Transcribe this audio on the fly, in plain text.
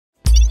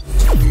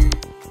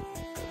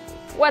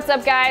What's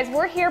up, guys?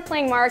 We're here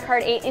playing Mario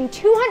Kart 8 in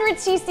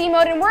 200cc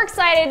mode, and we're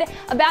excited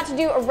about to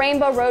do a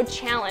Rainbow Road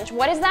challenge.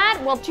 What is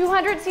that? Well,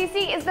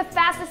 200cc is the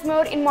fastest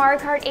mode in Mario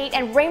Kart 8,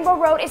 and Rainbow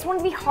Road is one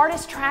of the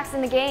hardest tracks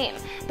in the game.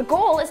 The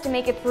goal is to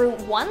make it through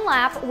one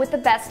lap with the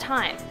best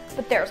time.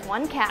 But there's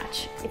one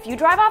catch. If you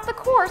drive off the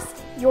course,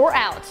 you're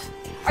out.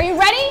 Are you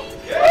ready?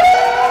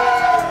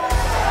 Yeah!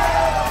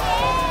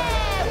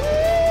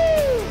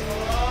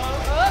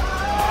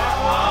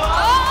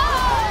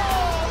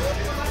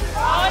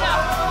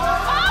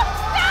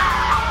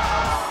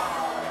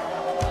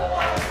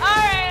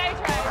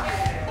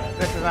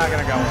 This is not going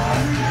to go well.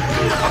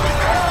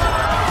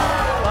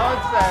 Slow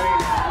and steady.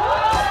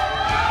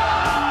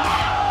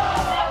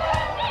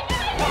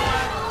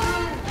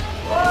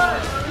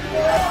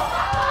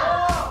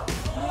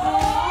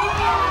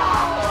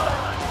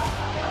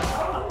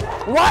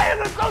 Why is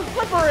it so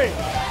slippery?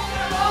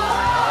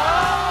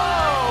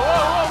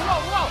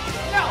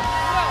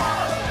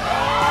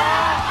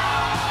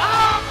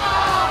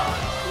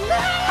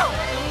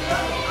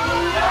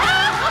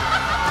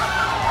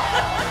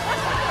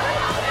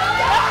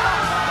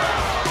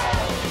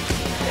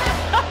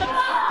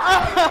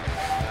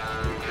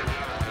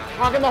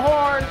 Honking the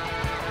horn.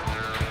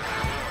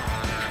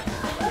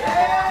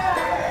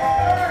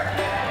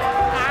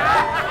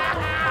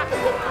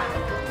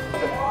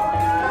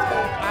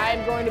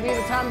 I'm going to be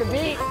the time to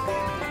beat.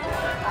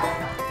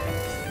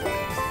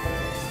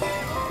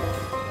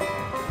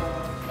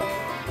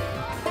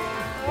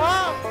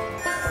 Whoa.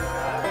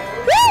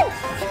 Woo!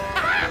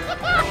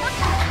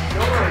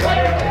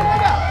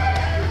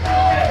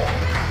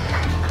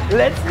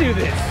 Let's do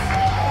this.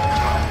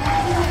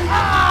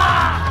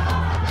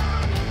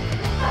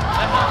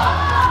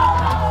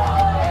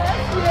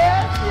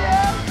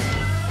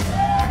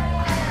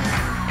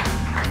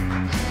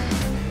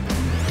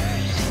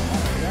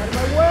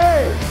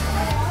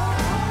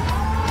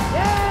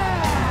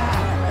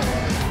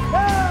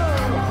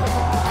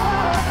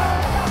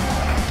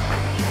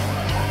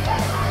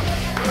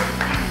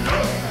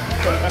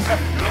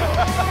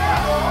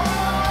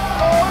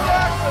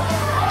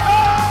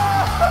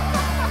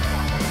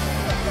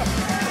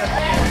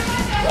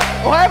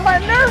 Why am I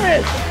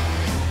nervous?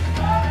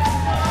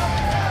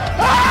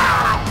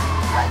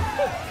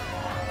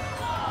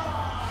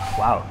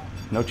 Wow,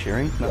 no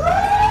cheering? No.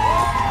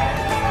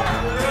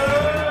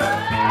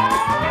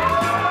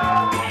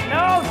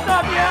 No,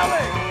 stop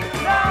yelling!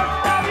 No,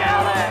 stop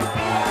yelling!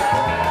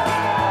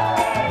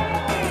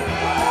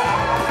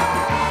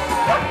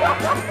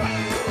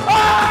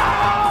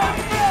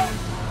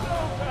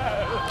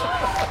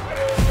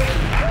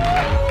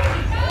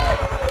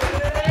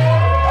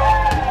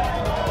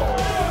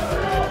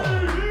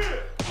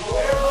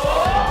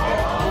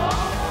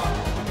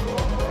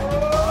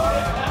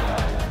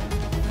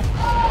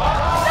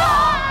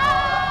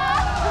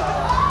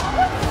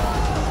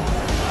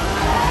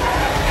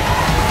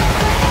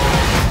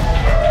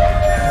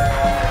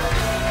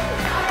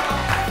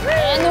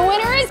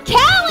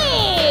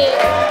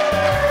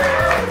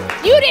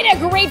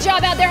 Great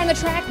job out there on the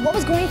track. What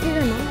was going through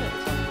your mind?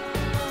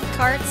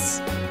 Karts.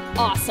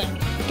 Awesome.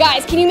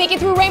 Guys, can you make it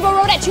through Rainbow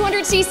Road at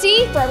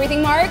 200cc? For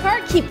everything Mario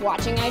Kart, keep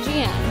watching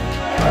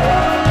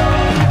IGN.